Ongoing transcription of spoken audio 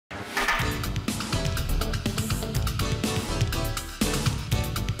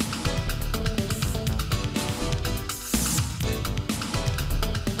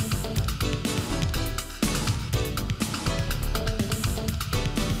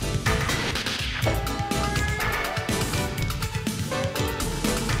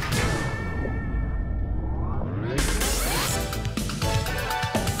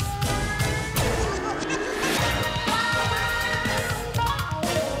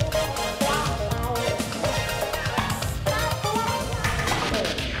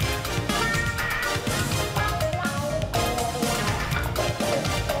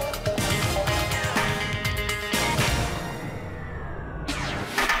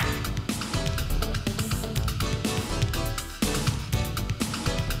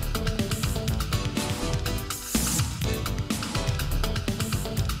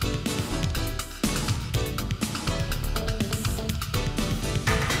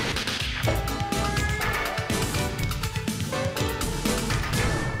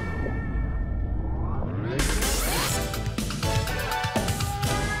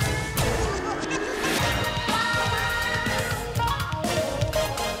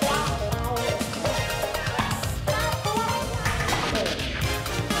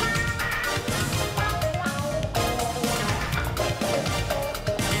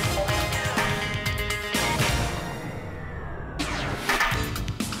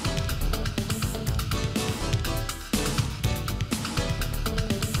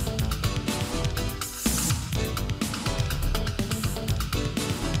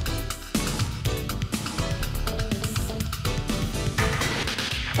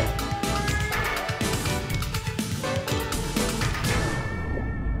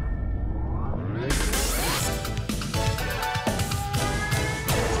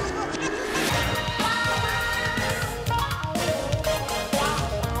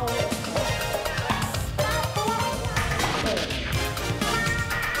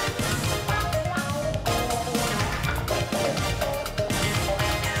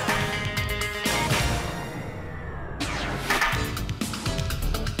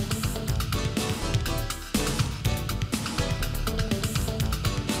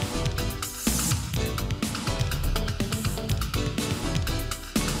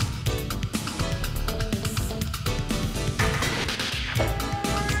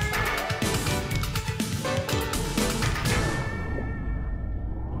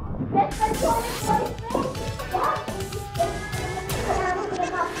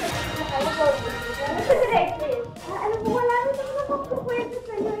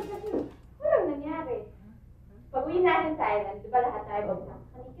lahat tayo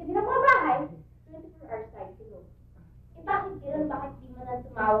magkakalit ka din ang mga bahay. 24 hours tayo siguro. Eh bakit gano'n? Bakit di mo na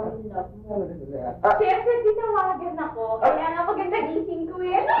tumawag yung love mo? Siyempre, tinawagan ako. Kaya nga maganda gising ko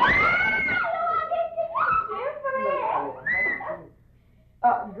eh. Tawagan kita! Siyempre!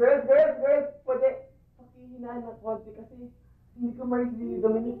 Girls, pwede pakihinaan ng konti kasi hindi ko marinig si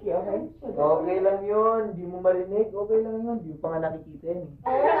Dominique, okay? Okay lang yun, di mo marinig, okay lang yun, di mo pa nga nakikita yun.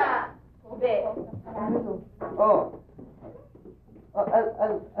 Oo nga. Ube.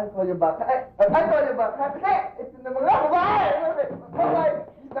 I'll call you back. I'll call you back. Ito na mga babae! Babae!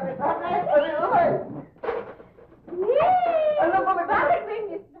 Okay! Ano ba? Bakit may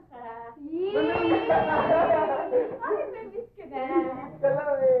miss na ka? Bakit may miss ka na?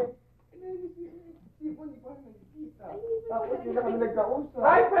 Kala eh. Sipon, di pa nakikita. Tapos hindi na kami nagkausap.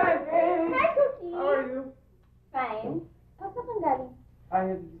 Hi, Frankie! Hi, Cookie! How are you? Fine. Kamusta kang galing?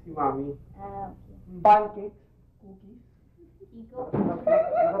 Ay, hindi si Mami. Okay. Pancakes? Cookies? Kiko?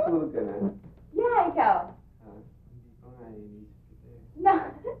 Nakatulog ka na? Yeah, ikaw. Hindi pa nga eh. No.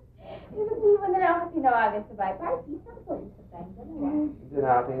 Hindi mo na lang ako tinawagan sa bahay. Party, nakatulog sa time. Dalawa. Hindi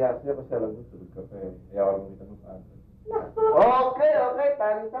nakakaya siya kasi alam ko tulog ka pa eh. Kaya ako lang kita mag-answer. Naku! Okay.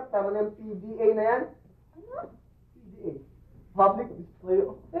 Time's up. Tama na yung PDA na yan. Ano? PDA. Public Display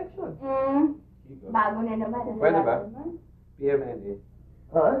of Affection. Bago na naman. Pwede ba? PMNA.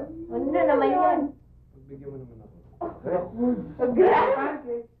 Ano na naman yun? Pagbigyan mo naman ako.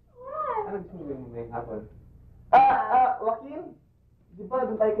 Grabe! Ano gusto mo yung may hapon? Joaquin? Di ba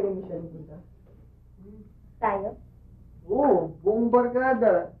doon tayo kanina siya nagpunta? Tayo? Oo, buong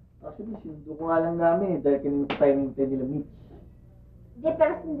barkada. Actually, sinundo ko nga lang namin dahil kanina tayo nintay nila Mitch. Hindi,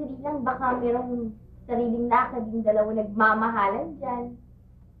 pero sandali lang. Baka merong sariling lakad yung dalawa nagmamahalan dyan.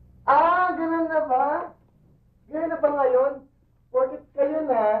 Ganun na ba? Ganun na ba ngayon? Porket kayo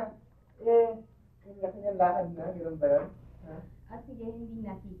na, kanya-kanyang lakad na, ganun ba yun? Sige, hindi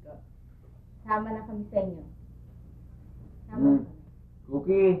na, Kiko. Sama na kami sa inyo. Sama na kami.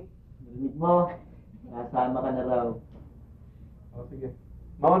 Cookie, narinig mo. Nasama ka na raw. Sige.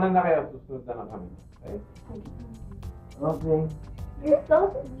 Mauna na kayo, susunod na lang kami. Okay? Okay. You're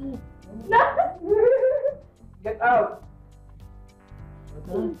so sweet. Get out!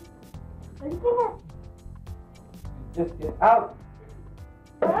 Balik ka na. Just get out!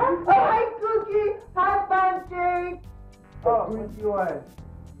 Hi, Cookie! Hi, Pancake! What do you want?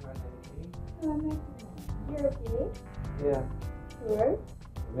 You want anything? You're okay? Yeah. Sure?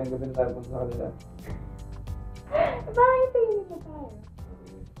 May gabi na tayo punta sa kanila. Bakit tayo na tayo?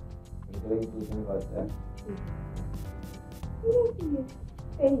 Hindi ko lang yung puso ni Costa. Sige.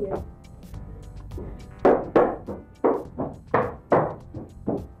 Stay here.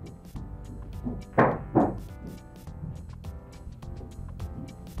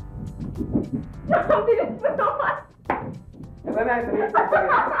 Ang bilis mo naman! Ito na.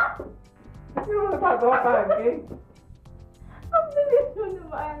 Hindi mo napagawa, Pancake. Ang bilis mo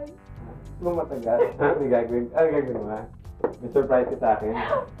naman! Gusto mo matagal? Ano gagawin? Ano gagawin mo, ha? May surprise ka sa akin?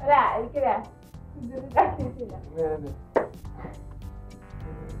 Wala, alika na. Sunod natin sila. Ano?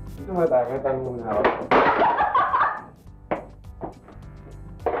 Gusto mo tayo? Tanong muna ako.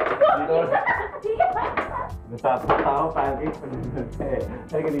 Dito. Natapos ako, Pancake.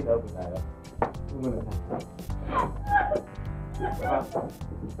 Halika dito ako tayo. Muna na.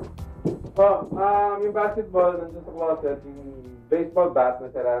 Yung basketball nandun sa closet, yung baseball bat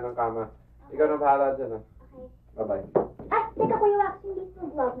na sila ng kama. Ikaw na bahala dyan, ha? Okay. Bye-bye. Teka Kuya Wacks, yung baseball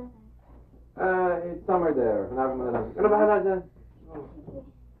glove na It's somewhere there. Hanapin mo na lang. Ikaw na bahala dyan.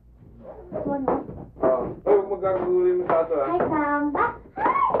 Ano? Huwag magagulin mo sa ito, ha? Hi, Sam.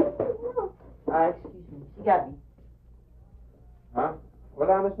 Hi! Excuse me. Si Gabi. Ha?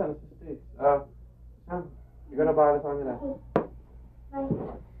 Wala na siya. Nasa States. Sam, ikaw na bahala sa kanila. Hi.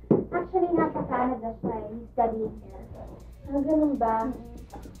 Actually, nasa Canada siya. He's studying here. Ganun ba?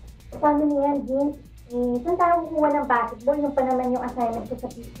 Paano niya yan, Jean? Saan tayo kukuha ng basketball? Yung pa naman yung assignment ko sa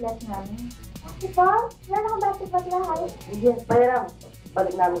PE class namin. Basketball? Wala na akong basketball lahat. Yes, pahirap.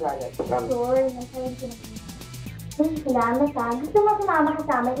 Balik namin agad. Sure, nasayin ko na. Salamat ha. Gusto mo sumama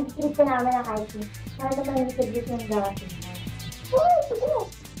kasama, i-script ka namin ang IT. Para naman yung service ng dawasin mo. Oo, sige.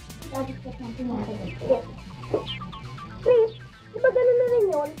 Dapat natin yung sagot. Chris, di ba gano'n na rin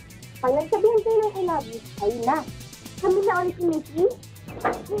yun? Pag nagsabihan kayo ng I love you, ayun na. Kami na ulit si Mickey?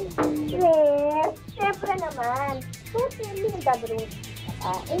 Chris, syempre naman. Syempre, hindi nagdadalawang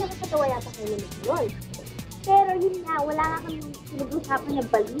nakakatawa yata kayo ni Mickey yun. Pero yun nga, wala nga kami pinag-usapan na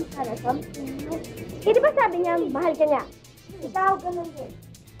balita na something. Di ba sabi niya, mahal ka niya? Ikaw, ganun din.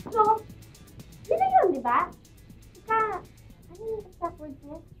 So, yun na yun, di ba? Ano yung exact words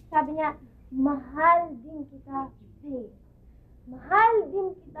niya? Sabi niya, mahal din kita, babe. Mahal din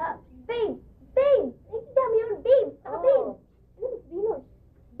kita. Babe! Babe! Naintindihan mo yun, babe! Saka babe! Ano mas Venus?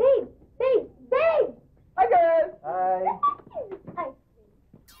 Babe! Babe! Babe! Hi, girls! Hi! Ay.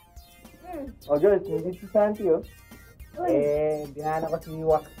 Oh, girls, hindi si Santi, oh. Dinaanan ko si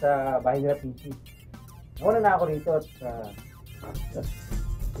Wacks sa bahay nila Peachy. Nauna na ako rito at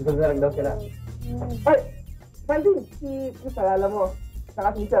dito na lang daw sila. Ay! Santi, si Cruz, alala mo.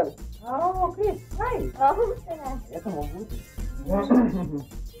 Saka si Idelle. Oh, Cris! Hi! Oh, kumusta na? Ito, mabuti.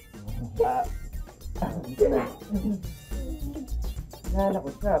 Hindi na. Dinaanan ko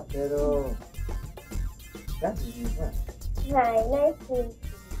siya, pero... hindi siya. Hi, nice to meet you.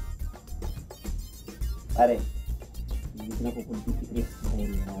 Pare, hindi ko na pupunti si Cris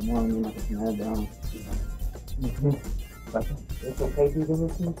dahil mukhang yun ako sinadang. Basta, ito kaibigan mo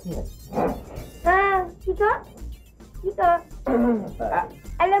si Cris. Chico? Chico?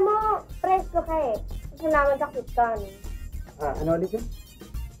 Alam mo, presko ka eh. Gusto naman sa Krypton. Ano ulit yun?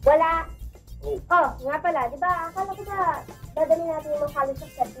 Wala. Oh. Nga pala, di ba? Akala ko ba, dadali natin yung mga college of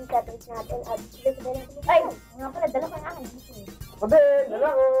setting settings natin at sabay natin yung... Ay! Nga pala, dala ko yung akin dito eh. Kabe, dala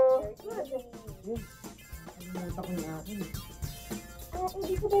ko. Nakalimutan ko yung akin.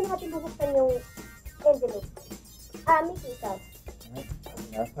 Hindi sabihin natin bubuksan yung envelope. May kita.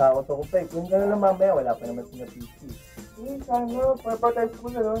 Nasa auto ko pa eh. Kung gano'n lang mamaya, wala pa naman sila Peachy. Sana, purpose ko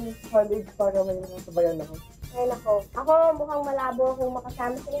na lang sa college para may nasabayan ako. Ay nako, ako mukhang malabo akong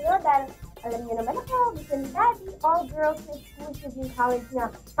makasama sa inyo dahil alam niyo naman ako, gusto ni Daddy, all girls na exclusive yung college na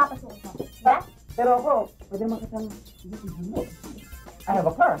papasok ko. Diba? Pero ako, pwede naman kasama. Sige, sige. I have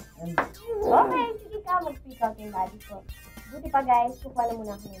a car. And... Okay, sige ka, mag-speak out yung Daddy ko. Buti pa guys, kukuha na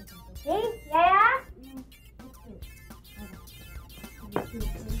muna ako ng tito. Okay? Yaya?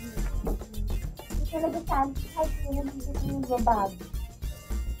 Hindi talaga saan, kahit yun nandito ko yung babag.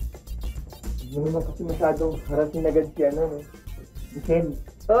 Hindi naman kasi masyadong harasin agad si ano, no? Michelle.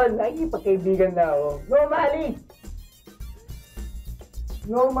 Tol, nakikipagkaibigan na ako. No, Mali!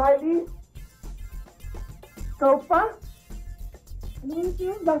 No, Mali! Ikaw pa? Ano yun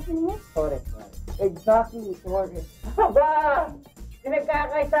siya? Basin mo? Sorry. Exactly, sorry. Aba!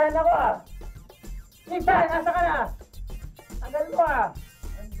 Pinagkakaisahan ako ah! Kita, nasa ka na? Tagal mo ah!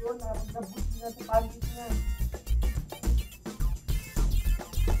 Andun, nakapagdabot na sa panties na.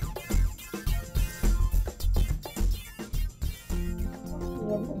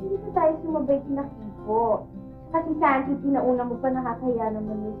 Hindi na tayo sumabay kina Kiko. Kasi Santi, pinauna mo pa nakakaya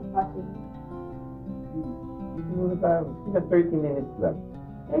naman yung sa kasi. Dito muna tayo. Sina 30 minutes lang.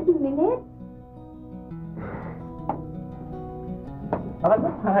 30 minutes? Bakit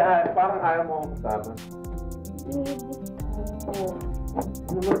ba? Parang ayaw mo akong kasama.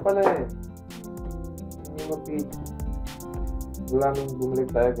 Ano mo pala eh? Hindi mo Peach. Wala nang bumalik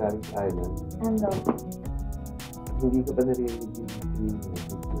tayo galing sa island. Ano? Hindi ko pa narinig yung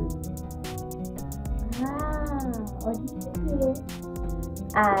O sige.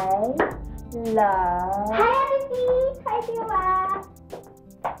 I love... Hi, Ate! Hi, Tiwa!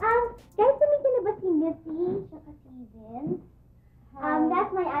 Guys, tumingin na ba si Missy? Tsaka si Vince?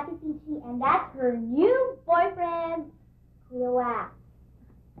 That's my Ate Peachy, and that's her new boyfriend, Kuya Wacks.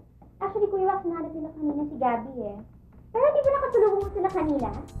 Actually, Kuya Wacks, nahanap nila kanina si Gabby eh. Pero di ba nakatulungan mo sila kanina?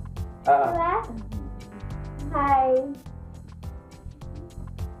 Diba? Hi.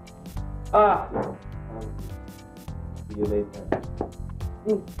 See you later.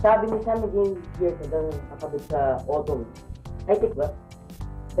 Sabi ni Sam, naging year ka daw nakakabit sa autumn. High-tech ba?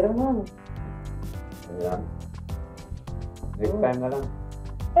 Pero naman. Ayan. Next time na lang.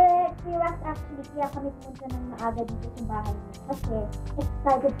 Kuya Wacks, actually, kaya kami pumunta ng maaga dito sa bahay niyo. Kasi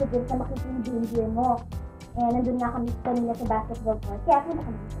excited ko din sa makita yung danger mo. Nandun nga kami kanina sa basketball court. Kaya ako na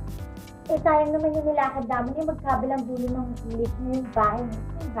kami dito. Sayang naman yung nilakad namin yung magkabilang dulo ng village na yung bahay niyo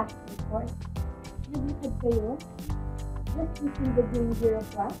sa basketball court. Naglikad kayo? Just to see the danger of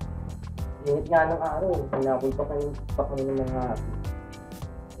what? Init nga ng araw. Hinabol pa kami ng mga happy.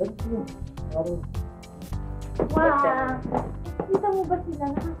 Pero yun, araw. Wow! Kita mo ba sila?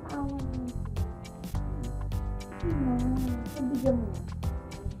 Nakakaawa naman sila. Pabigyan mo.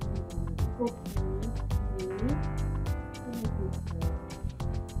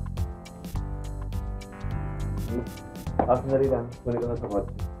 Ako na rin lang. Kunin ko na sa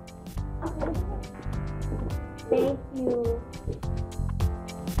kotse. Okay. Thank you.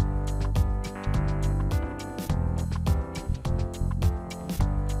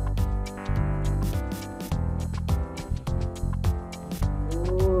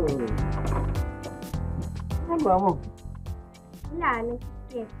 Ano ba mo? Wala,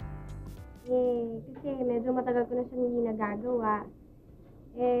 nagsiskip. Kasi medyo matagal ko na siyang hindi nagagawa.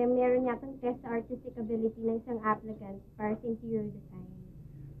 Meron yatang test sa artistic ability ng isang applicant para sa interior design.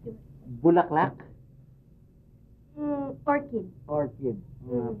 Bulaklak? Orchid. Orchid.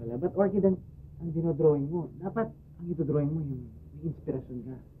 Oo nga pala. Ba't orchid ang dinodrawing mo? Dapat ang itodrawing mo yung may inspirasyon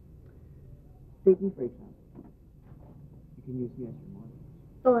ka. Take me for example. You can use me as your model.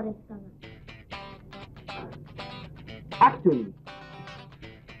 Torres ka nga. Actually,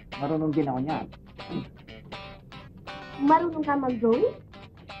 marunong din ako niyan. Marunong ka mag-drawing?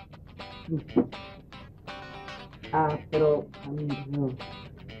 Pero,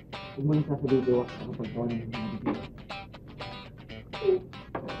 huwag mo nang sasabihin ko ako pagkawa ng mga video.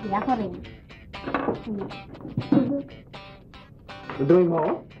 Hindi ako rin. Dodrawing mo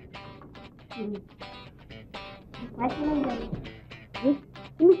ako? Kasi lang yan.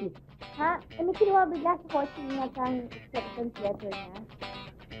 Mickey. Ha? May kinuha bigla sa kotse niya kang acceptance letter niya.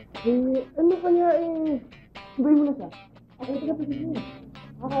 Ano kaya sabihin mo na siya. Okay, taga-pagiging niya.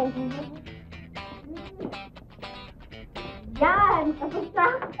 Okay. Yan! Tapos na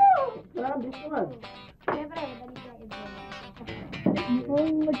ako! Grabe naman. Siyempre, madali ka i-draw. Ay,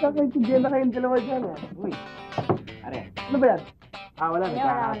 magkakaintindihan na kayong dalawa dyan, Uy, are. Ano ba yan? Wala.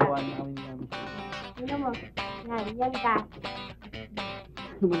 Nagkakatawa na kami namin siya. Sino mo? Yan ka.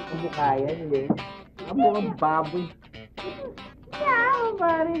 May kamukha yan, Ang mukhang baboy. Yeah,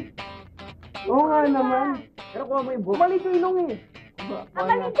 Pare. Oo nga naman. Pero kuha mo yung buhok. Mali ko ilong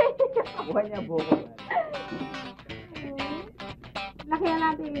Buhay niya buhok. Laki na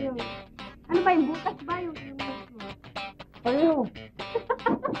natin yung... Ano ba yung butas ba? Yung butas mo? Ayaw.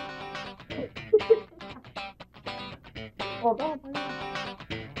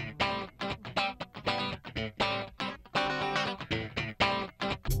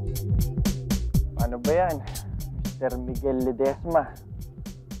 Ano ba yan? Mr. Miguel Ledesma.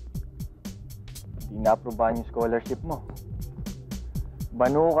 Hindi na-aprobahan yung scholarship mo.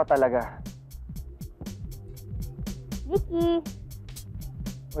 Bano ka talaga. Vicky!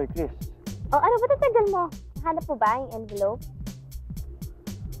 Uy, Cris. Ano ba tatagal mo? Nahanap mo ba yung envelope?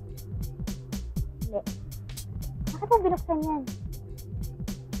 Hindi. Bakit mo binuksan yan?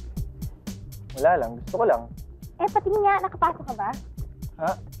 Wala lang. Gusto ko lang. Patingin nga. Nakapasok ka ba?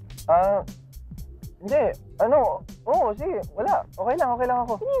 Ha? Hindi. Oo, sige. Wala. Okay lang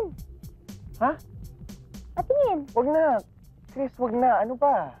ako. Tingin. Ha? Patingin. Wag na. Cris, wag na. Ano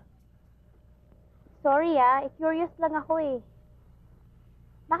pa? Sorry curious lang ako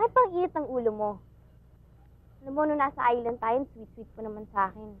Bakit pang init ng ulo mo? Alam mo, nung nasa island tayo, sweet-sweet po naman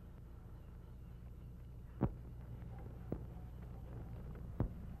sa akin.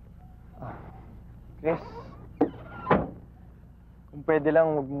 Cris, kung pwede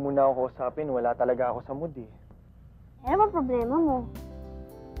lang, huwag mo muna ako kausapin. Wala talaga ako sa mood Ano ba problema mo?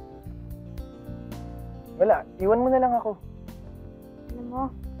 Wala. Iwan mo na lang ako. Alam mo,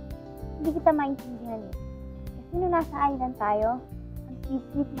 hindi kita maintindihan Kasi nung nasa island tayo, ang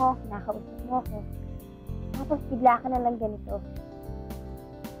sweet-sweet mo, kinakausap mo ako. Tapos bigla ka na lang ganito.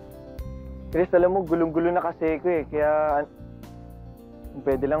 Cris, alam mo, gulong-gulo na kasi ko Kaya, kung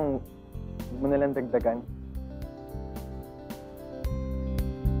pwede lang, huwag mo na lang dagdagan.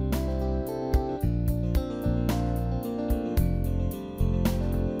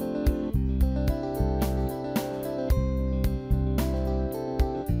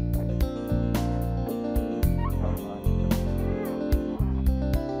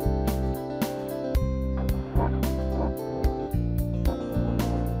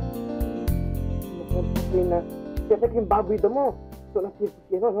 Kasi yung baboy daw mo. So, nasave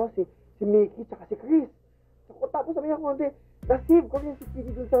ko si Mickey, tsaka si Cris. Tapos sabi niya ko, nasave ko rin si Kiki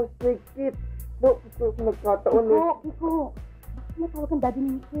dun sa snake pit. No, kung nagkataon Kiko! Matawag ang daddy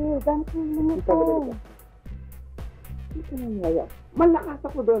ni Michelle. Gamit mo yung Ito. Ito na niyaya. Malakas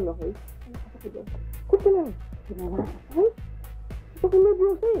ako doon, okay? Malakas ako doon. Kunti lang. Ay? Ito ko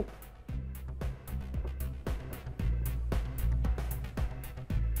nervyoso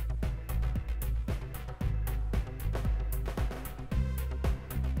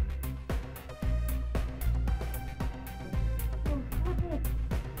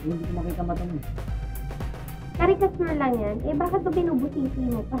Hindi ko makita mata mo. Caricature lang yan. Bakit ba binubusisi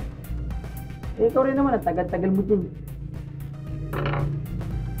mo pa? Ikaw rin naman, ang tagal-tagal mo din.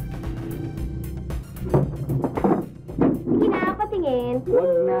 Sige na, patingin.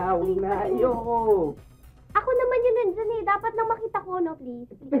 Huwag na, ayoko. Ako naman yun nandyan Dapat lang makita ko, no, please?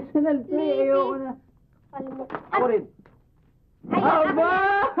 Personal play, ayoko na. Ako rin. Aba!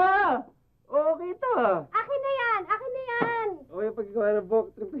 Okay to Akin na yan! Okay, pag-ikaw na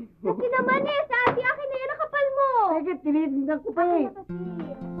book trip mo. Kasi naman Sasi, akin na yan, nakapal mo! Sige, tinitignan ko pa Akin na kasi.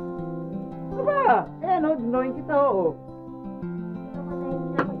 Ano ba? Ayan drawing kita, Ano ka na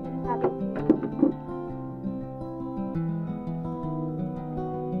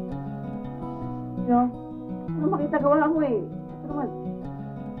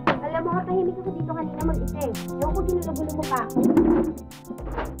isa eh. Ewan ko ginugulo mo pa ako.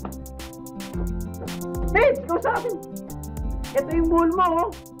 Babe, ikaw sa akin. Ito yung bowl mo,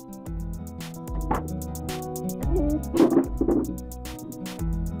 oh.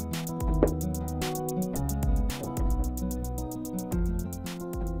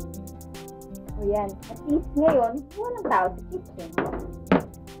 O yan, at least ngayon, walang tao sa kitchen.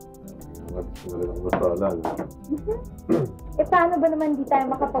 Wala lang masala. Eh paano ba naman di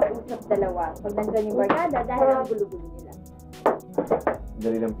tayo makapag-usap dalawa pag nandyan yung barkada dahil ang gulo-gulo nila?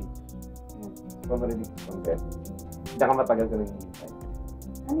 Dali lang, Peachy. Hindi pa marinig ko pang bet. Tsaka matagal ka nang hihintay.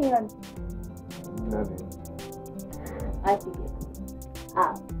 Ano yun? Nabi. Sige.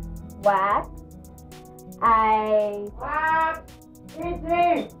 What? Wacks!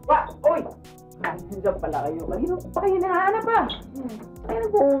 Peachy! Uy! Nandiyan pala kayo. Kanino pa kayo nahanap ah? Kaya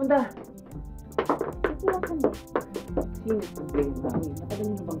nang pumunta. Ito lang kami. Sino complain na ako eh? Matagal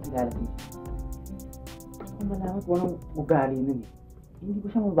nyo bang kilala si Chico? Gusto ko malaman kung anong ugali nun eh. Hindi ko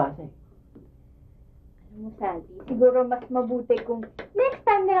siya mabasa eh. Alam mo, Santi, siguro mas mabuti kung next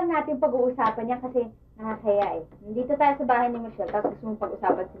time na lang natin pag-uusapan niya kasi nakakaya eh. Nandito tayo sa bahay ni Michelle tapos gusto mong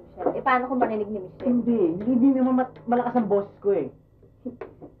pag-usapan si Michelle. Eh paano kung marinig ni Michelle? Hindi naman malakas ang boses ko eh.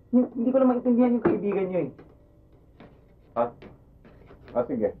 Hindi ko lang maintindihan yung kaibigan niyo eh.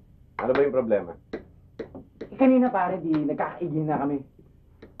 Sige. Ano ba yung problema? Kanina pare, di nagkakaigin na kami.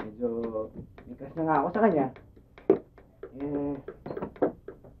 Medyo may crush na nga ako sa kanya.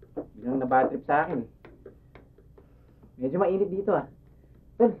 Bilang na-bad trip sa akin eh. Medyo mainit dito ah.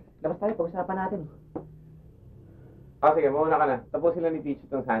 Tol, labas tayo, pag-usapan natin. Sige, mauna ka na. Tapusin lang ni Peachy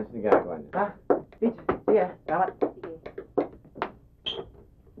itong sandwich na ginagawa niya. Peach, sige ah, salamat. Sige.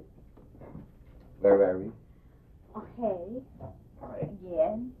 Where were we? Okay.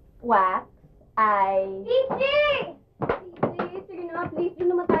 Again. Wacks. Peachy! Peachy, sige na, please.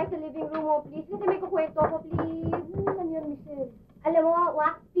 Doon naman tayo sa living room mo, please. Kasi may kukwento ko, please. Ano naman yun, Michelle? Alam mo,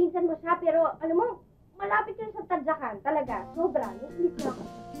 Wacks, pinsan mo siya, pero alam mo, malapit yun sa tadyakan. Talaga. Sobra. Please na ako.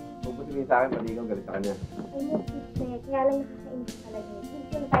 Puputingin sa akin, pati ikaw galit sa kanya. Ay, no, please, kaya lang nakakainis talaga. Please,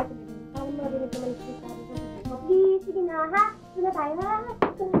 doon na tayo sa living room. Para marinig naman yung please natin sa living room. Please, sige na, ha? Doon na tayo, ha?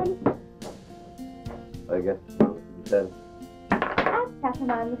 Sige na, I guess, si Idelle. At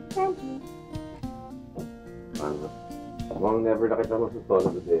sasamahan mo si Santi. Ano? Mukhang never nakita mo sa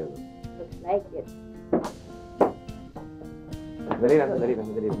solo today, ano? Looks like it. Dali lang. Sige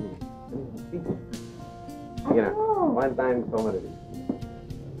na. Ano? One time, so marinig.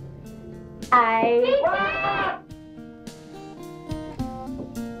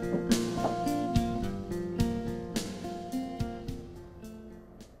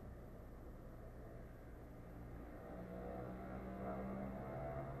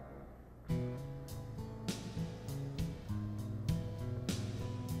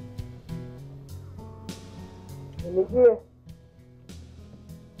 Mickey,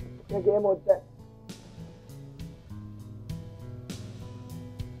 nag-emote ka.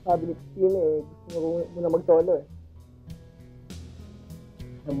 Sabi ni Christine gusto mo na mag-solo eh.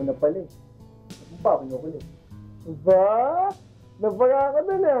 Alam mo na pala eh. Ano pa ako nyo eh? Ba? Nabara ka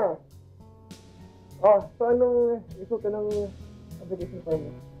dun ah. So anong resulta ng application form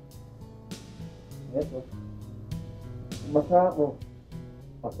mo? Eto. Umasa ako.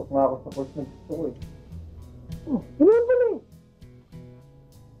 Pasok nga ako sa course na gusto ko eh. Ganoon pala eh.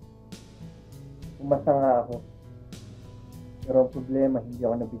 Umasa nga ako. Pero ang problema, hindi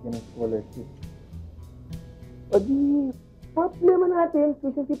ako nabigyan ng scholarship. O di, problema natin,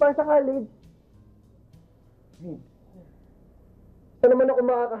 tuition fee para sa college. Saan naman ako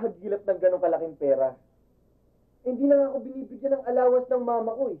makakahagilap ng ganong kalaking pera? Hindi na nga ako binibigyan ng allowance ng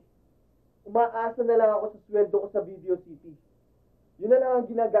mama ko eh. Umaasa na lang ako sa sweldo ko sa Video City. Yun na lang ang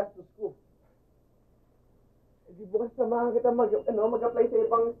ginagastos ko. Di bukas samahan kita mag-apply sa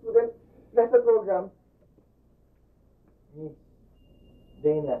ibang student vessel program. Miss,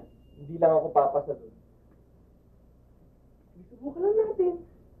 Dana, hindi lang ako papasa doon. Subukan lang natin.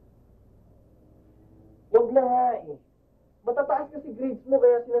 Huwag na nga eh. Matataas kasi grades mo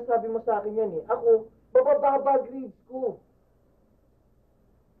kaya sinasabi mo sa akin yan eh. Ako, bababa grades ko.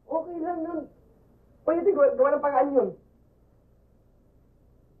 Okay lang nun. Pwede gawa ng paraan yun.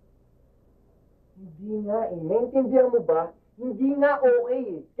 Hindi nga eh. Naintindihan mo ba? Hindi nga okay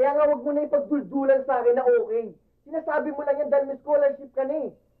eh. Kaya nga huwag mo na ipagduldulan sa akin na okay. Sinasabi mo lang yan dahil may scholarship ka na eh.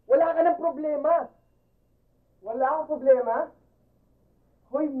 Wala ka ng problema. Wala akong problema.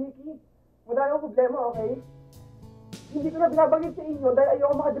 Hoy, Mickey. Wala akong problema, okay? Hindi ko na binabanggit sa inyo dahil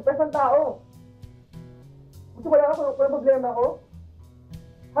ayoko makadepress ang tao. Gusto ko lang ako kung ano problema ko.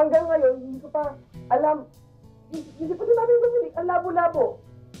 Hanggang ngayon, hindi ko pa alam. Hindi ko sinabi yung ang labo-labo.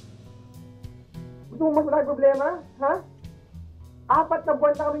 Gusto mo mas malaki problema? Ha? 4 na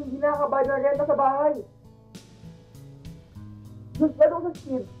buwan na kami hindi nakakabayad ng renta sa bahay. Diyos ba doon sa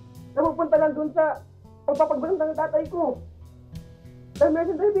skid? Napupunta lang doon sa pagpapagbalanta ng tatay ko. Dahil meron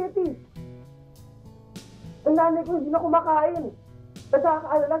siyang diabetes. Ang nanay ko hindi na kumakain. Kasi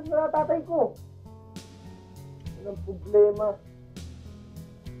nakakaalala sa tatay ko. Walang problema.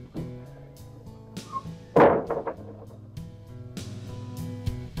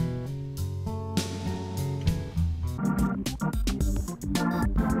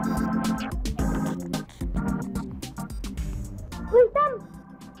 Uy, Sam!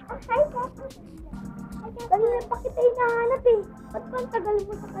 Hi, Sam! Kanina pa kita hinahanap eh. Ba't ba ang tagal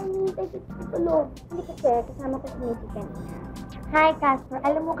mo sa kanintay sa tulog? Hindi kasi, kasama ko si Mickey kanina. Hi, Casper.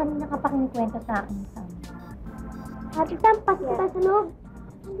 Alam mo, kanina ka pa kinikwento sa akin, Sam. Ate Sam, pasok ka sa loob.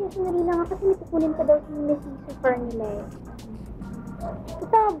 Hindi, sandali lang kasi may kukunin ka daw si Miss Super nila eh.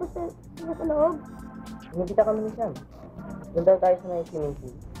 Ito, basta sila sa loob. Nagkita kami ni Sam. Doon daw tayo sa may swimming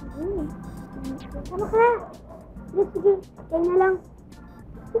pool. Sama ka. Sige, kayo na lang.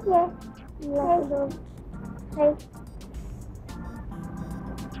 Sige. Hey. Hey.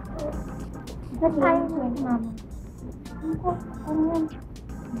 Ba't ayaw mo, Mama? Ano yan?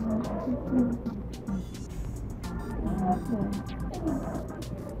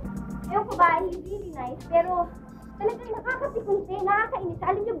 Ewan ko ba, he's really nice, pero talagang nakakasikunti, nakakainis.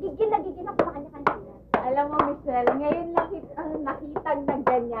 Alam niyo, gigil na gigil ako sa kanya kanina. Alam mo, Michelle, ngayon lang kitang nakitang ng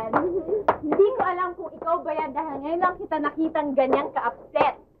ganyan. Hindi ko alam kung ikaw ba yan dahil ngayon lang kita nakitang ganyan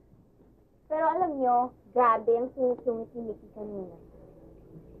ka-upset. Pero alam niyo, grabe ang sungit-sungit ni Mickey kanina.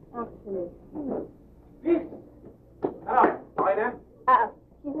 Actually. Please! Ano? Okay na?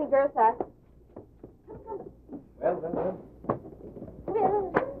 Excuse me, girls, ha? Well.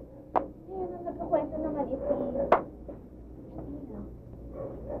 Ngayon ang nagkakwento naman is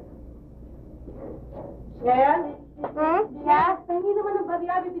Yan? Yeah? Pahingi naman ng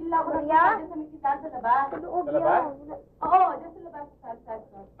barya, bibili lang ako ng Barya? sa misitan sa labas. Sa loob Sa labas? Oo, dyan sa labas.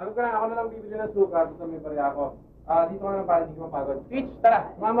 Ano ka na? Ako na lang bibili ng suka. Ito may pari ako. Dito ka na para hindi ko mapagod. Peach, tara!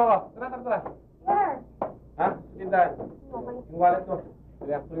 Mama ko. Tara. Where? Ha? Tindahan. Okay. Yung wallet ko.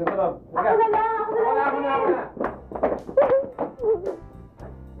 Tuloy sa loob. Ako na lang! Ako na.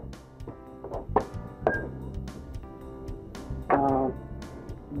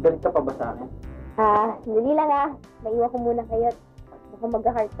 Galit ka pa ba sa akin? Sandali lang maiwan ko muna kayo. Baka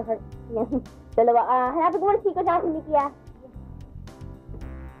mag-heart to heart. Yan. Dalawa, hanapin ko muna si Chico at si Mickey,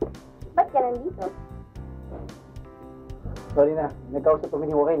 Ba't ka nandito? Sorry na, nagkausap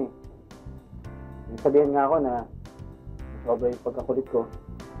kami ni Joaquin eh. Sabihan nga ako na sobra yung pagkakulit ko.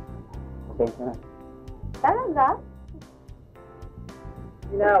 Pasensya na. Talaga?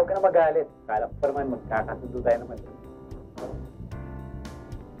 Hindi na, huwag ka na magalit. Kala ko pa naman magkakasundo tayo naman.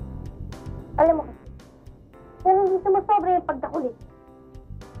 Alam mo kasi, kung hindi sumasobra yung pagkakulit,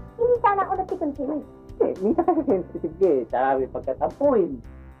 hindi sana ako napikon sa'yo eh. Eh, minsan kasi sensitive ka eh. Tsaka may pagkatampuin.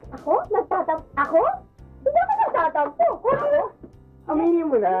 Ako? Ako? Hindi ako nagtatampo. Ako? Aminin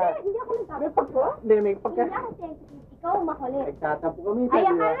mo na. Hindi ako nagtatampo. Hindi, may pagka... Hindi ako sensitive. Ikaw makulit. Nagtatampo kami. Ay,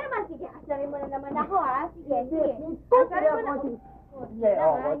 akala naman. Sige, asarin mo na naman ako, Sige. Asarin mo na ako. Hindi.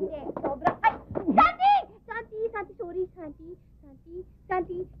 Sobrang... Ay! Santi! Sorry,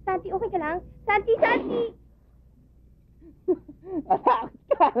 Santi, okay ka lang? Santi! Atakot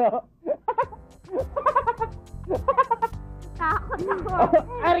ka, no? Takot ako.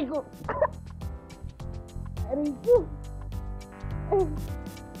 Aray ko! Ay,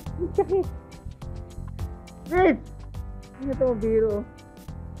 sakit. Chris! Hindi na ito mabiro.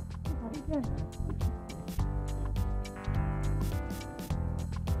 Aray ka.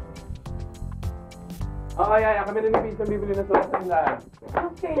 Kaya kami na ni Peach ang bibili ng suka sa tindahan.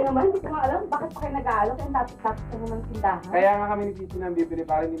 Okay naman, hindi ko nga alam bakit pa kayo nag-aalok and tapos ka naman tindahan. Kaya nga kami ni Peach ang bibili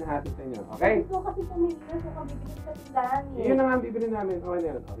para hindi nahatid sa inyo. Okay? Gusto kasi pumili na suka bibili sa tindahan Yun na nga ang bibili namin. Okay na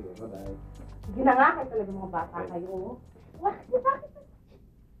yun. Okay, bye-bye. Sige na nga, kayo talaga mga bata kayo. Bakit?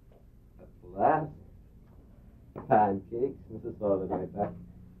 At last, pancakes. Masusolo na kita.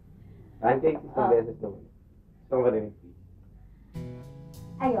 Pancakes isang beses naman. Gusto mo ka rin ni Peach.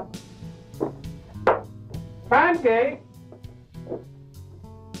 Ayoko. Pancake!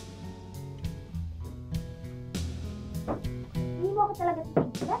 Hindi mo ako talaga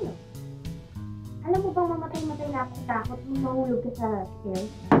titigil, no? Alam mo bang mamatay-matay na ako sa takot nung mahulog ka sa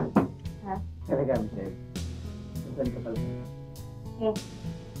stairs? Ha? Talaga, Michelle. Saan ka pala? Eh.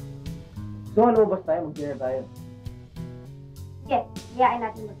 So, lumabas tayo, mag-dinner tayo. Sige, hiyain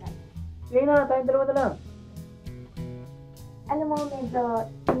natin magkano. Sige na, tayong dalawa na lang. Alam mo, medyo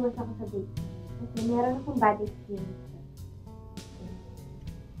iwas ako sa date. Kasi meron akong bad experience.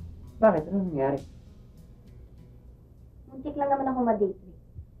 Bakit? Ano nangyari? muntik lang naman ako ma-date trip.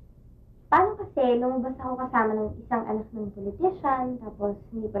 Paano kasi lumabas ako kasama ng isang anak ng politician, tapos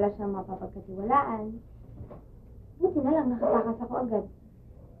hindi pala siya mapapagkatiwalaan. Buti na lang nakatakas ako agad.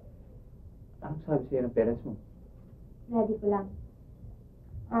 Anong sabi sa'yo ng parents mo? Ready ko lang.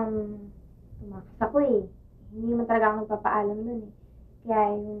 Tumakas ako eh. Hindi naman talaga ako nagpapaalam nun eh.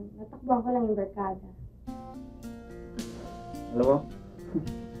 Kaya yung natakbuhan ko lang yung barkada. Alam mo,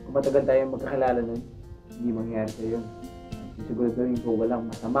 kung matagal tayo magkakilala nun, hindi mangyayari sa'yo yun. Sisiguraduhin ko walang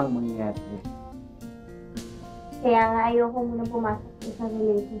masamang mangyayari sa'yo. Kaya nga ayoko munang pumasok sa isang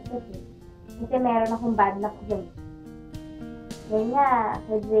relationship eh. Kasi meron akong bad luck dyan. Kaya nga,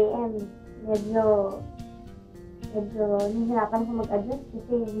 sa JM, medyo nahihirapan ko mag-adjust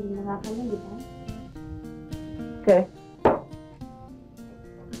kasi hindi na nga kami, di ba? Okay.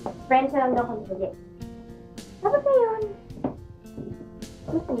 Friends na lang daw kami ulit. Tapos na yun.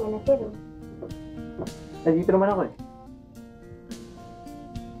 Gusto niya na pero. Nandito naman ako eh.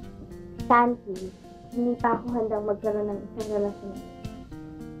 Santi, hindi pa ako handang magkaroon ng isang relasyon.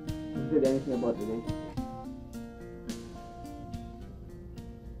 Have you said anything about relationship?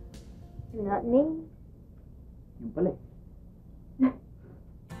 Not me. Yung pala eh.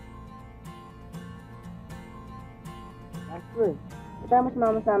 Actually, kita mas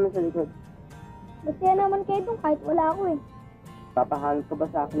mama sa amin sa likod. Masaya naman kayo dun kahit wala ako eh. Papahanap ka ba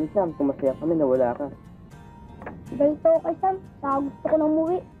sa akin, Sam, kung masaya kami na wala ka? Ganito ako kay Sam, saka gusto ko nang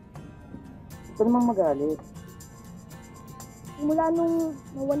umuwi. Ito namang magalit. Simula nung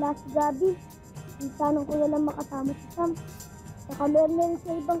nawala si Gabi, minsanan ko na lang makasama si Sam. Saka meron na rin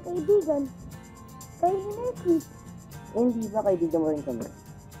sa ibang kaibigan. Kayo ni Cris. Eh, hindi ba kaibigan mo rin kami?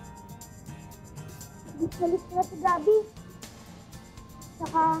 Miss na si Gabi.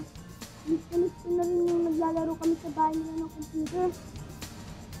 Saka, miss ko na rin yung naglalaro kami sa bahay nila ng computer.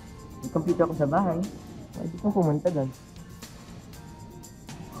 May computer ko sa bahay. Pwede kong pumunta doon.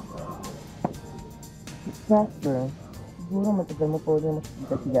 Jasper, siguro matagal mo po rin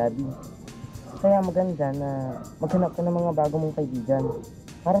makikita si Gabi. Kaya maganda na maghanap ka ng mga bago mong kaibigan.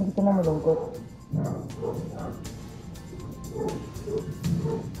 Para hindi ka na malungkot.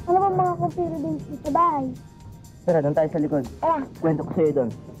 Ano ba mga computer din sa bahay? Tara, doon tayo sa likod. Kwento ko sa'yo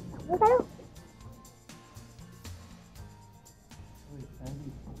doon. Doon tayo. Uy, Sandy.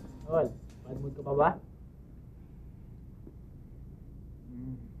 Tol, bad mood ka pa ba?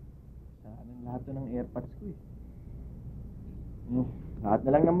 Saan ang lahat to ng airpods ko eh. Lahat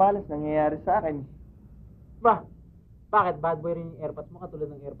na lang ng malas nangyayari sa akin. Ba? Bakit bad boy rin yung airpods mo katulad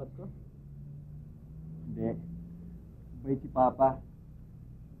ng airpods ko? Hindi. Bait si Papa.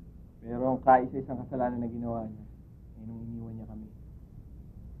 Pero ang kaisa-isang kasalanan na ginawa niya ay nung iniwan niya kami.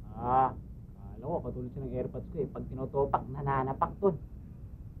 Akala ko katulad siya ng airpods ko eh. Pag tinotopak, nananapak dun.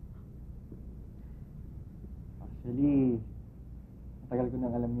 Actually, matagal ko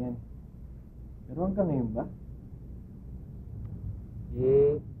nang alam yan. Pero hanggang ngayon ba?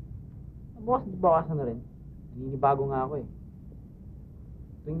 Bukas na rin. Naninibago nga ako eh.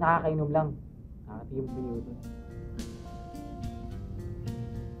 Tuwing nakakainom lang, nakakatigim sa minuto.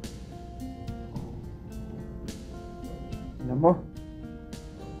 Alam mo,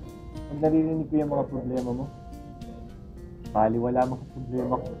 pag naririnig ko yung mga problema mo, paliwala mga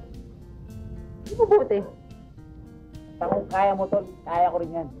problema ko. Hindi mabuti. Basta kung kaya mo to, kaya ko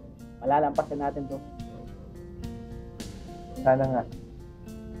rin yan. Malalampasan natin to. Sana nga.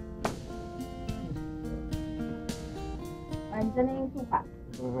 Andiyan na yung suka.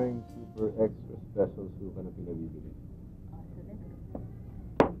 Ito nga yung super extra special suka na pinabibili.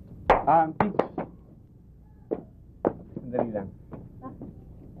 Peach. Sandali lang.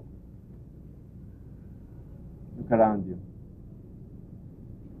 Look around you.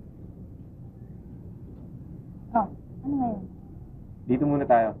 Oh, ano ngayon? Dito muna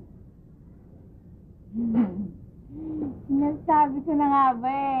tayo. Sinasabi ko na nga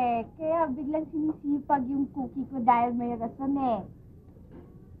ba eh. Kaya biglang sinisipag yung cookie ko dahil may rason eh.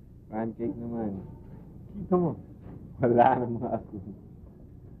 Pancake naman. Kita mo. Wala na mga ako.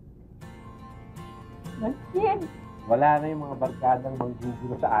 Masin! Wala na yung mga barkadang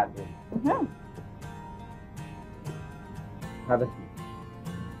manggugulo sa atin. Have a seat.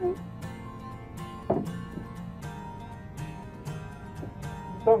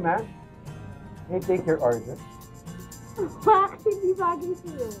 So, ma'am, may I take your order? Wacks, hindi bagay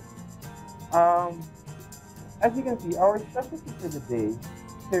sa'yo. As you can see, our specialty for the day,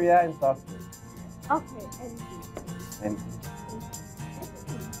 cereal and soft drink. Okay, anything. And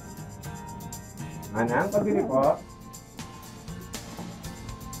Manang, pabili po.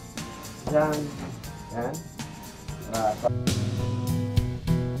 Yan. Yan.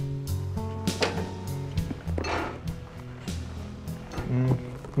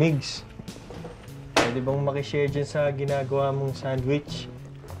 Migs, pwede bang makishare dyan sa ginagawa mong sandwich?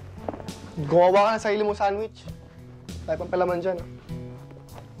 Gumawa ka ng sarili mong sandwich. Tayo pang palaman dyan.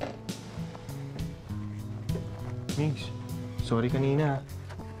 Migs, sorry kanina.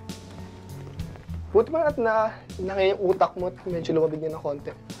 Buti pa na yung utak mo at medyo lumabig niya ng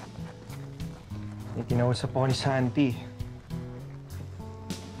konti. May kinausap ako ni Santi.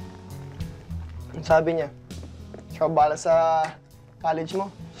 Ang sabi niya, siya bala sa college mo.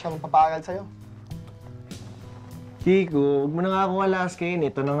 Siya magpapaaral sa'yo. Kiko, huwag mo na nga akong alaskain.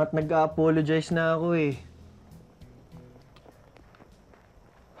 Ito na nga't nag-apologize na ako eh.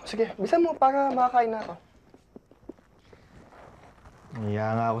 Sige, bisan mo para makakain na ako.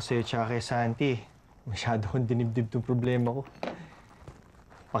 Naiya nga ako sa'yo tsaka kay Santi. Masyado akong dinibdib tong problema ko.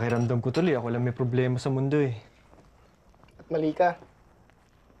 Pakiramdam ko tuloy, ako lang may problema sa mundo eh. At mali ka.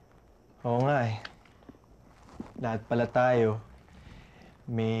 Oo nga eh. Lahat pala tayo,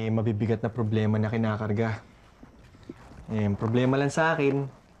 may mabibigat na problema na kinakarga. Eh, yung problema lang sa akin,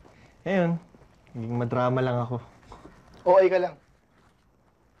 ayun, naging madrama lang ako. Okay ka lang.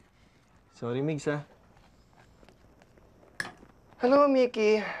 Sorry, Migs, ha? Hello,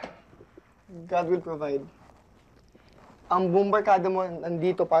 Mickey. God will provide. Ang buong barkada mo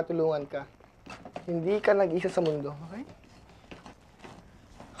nandito para tulungan ka. Hindi ka nag-isa sa mundo, okay?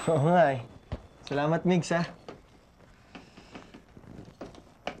 Oo nga eh. Salamat, Migs, ha?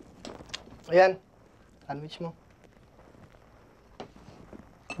 Ayan, sandwich mo.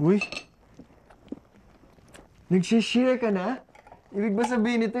 Uy! Nagsishare ka na? Ibig ba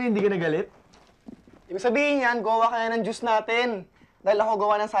sabihin nito, hindi ka nagalit? Ibig sabihin yan, gawa ka na ng juice natin. Dahil ako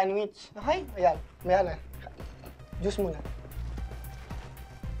gawa ng sandwich. Okay? Ayan, maya na. Juice muna.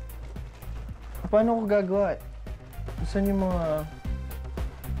 Paano ko gagawa? Saan yung mga...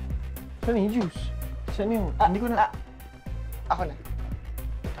 Saan yung juice? Saan yung... hindi ko na... Ako na.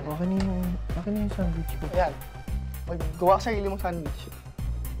 Akin na yung sandwich ko. Ayan. Gawa ka sarili mong sandwich.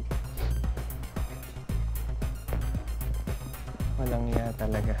 Walang iya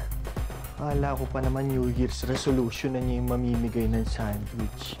talaga. Akala ko pa naman New Year's resolution na niya yung mamimigay ng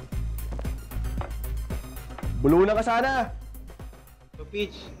sandwich. Bulunan ka sana! So,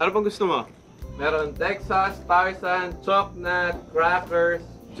 Peach, ano pang gusto mo? Meron Texas, Tarzan, chocolate, crackers,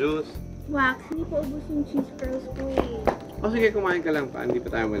 juice. Wacks, hindi pa ubos yung cheese curls ko eh. O sige, kumain ka lang pa. Hindi pa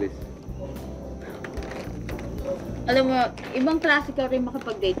tayo malis. Alam mo, ibang klase ka rin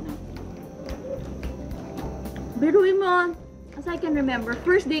makapag-date na. Biruin mo, as I can remember,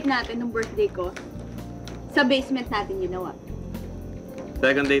 first date natin nung birthday ko, sa basement natin ginawa.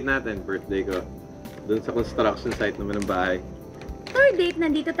 Second date natin, birthday ko. Doon sa construction site naman ng bahay. Third date,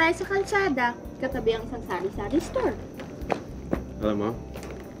 nandito tayo sa kalsada, katabi ang isang sari-sari store. Alam mo,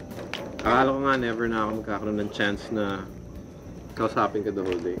 akala ko nga never na ako magkakaroon ng chance na kausapin ka the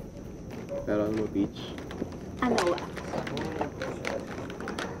whole day. Pero alam mo, Peach, Ano, Wacks?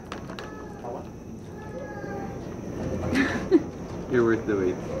 you're worth the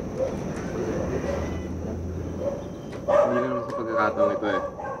wait. Hindi naman sa pagkakataong ito eh.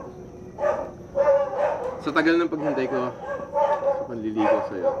 Sa tagal ng paghintay ko, sa panliligaw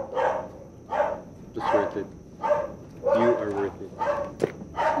sa'yo, just worth it. You are worth it.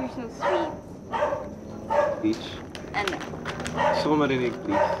 You're so sweet. Peach, Ano? gusto ko marinig,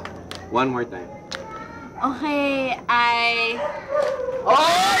 please. One more time. Okay, Oh!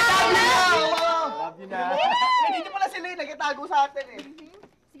 Love you na! Love you na! Hindi pala sila yung nagitago sa atin eh.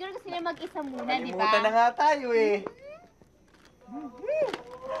 siguro gusto nila mag-isa muna, di ba? Kalimutan na nga tayo eh.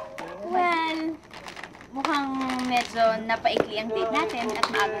 Well, mukhang medyo napaikli ang date natin at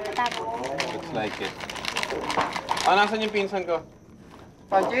maaga natapos. Looks like it. Oh, nasan yung pinsan ko?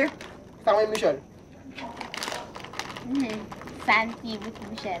 Santi, kasama yung Michelle. Santi with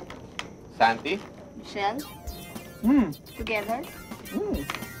Michelle. Santi? Michelle? Together?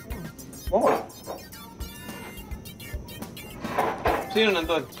 Oo. Sino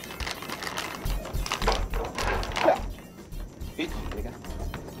nandun? Peach, halika.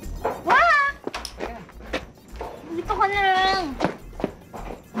 Wah! Dito ko na lang.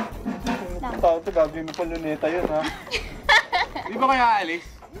 Tao ito, gagawin mo pa luneta yun, ha? Di ba kayo aalis?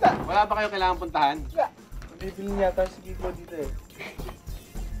 Wala ba kayo kailangan puntahan? Bibili niya tayo si Kiko dito eh.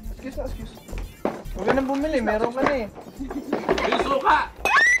 Excuse. Huwag ka nang bumili, meron ka na eh. Yung suka!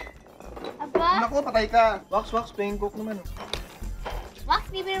 Aba? Naku, patay ka. Wax, playing coke naman oh. Wacks,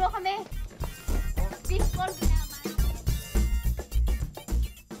 bibili mo kami. Please call me naman.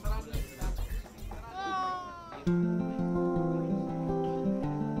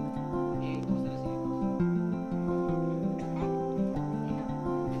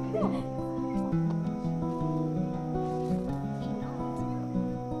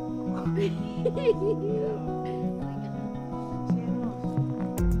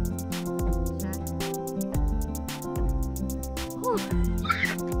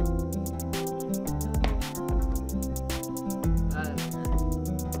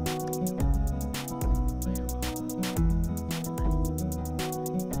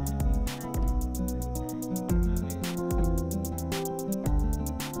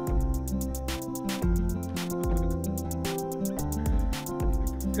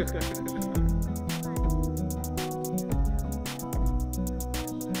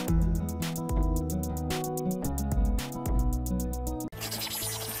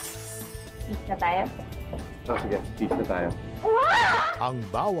 Peace na tayo? Oh, sige. Peace na tayo. Ang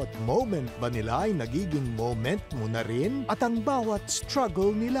bawat moment ba nila ay nagiging moment mo na rin? At ang bawat struggle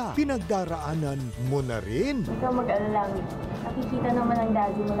nila, pinagdaraanan mo na rin? Ikaw mag-alala. Nakikita naman ang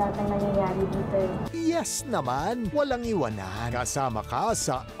daddy mo lahat ng nangyayari dito eh. Yes naman, walang iwanan. Kasama ka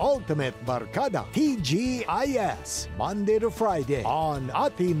sa Ultimate Barkada, TGIS. Monday to Friday on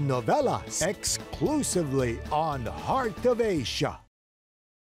Atin Novelas. Exclusively on Heart of Asia.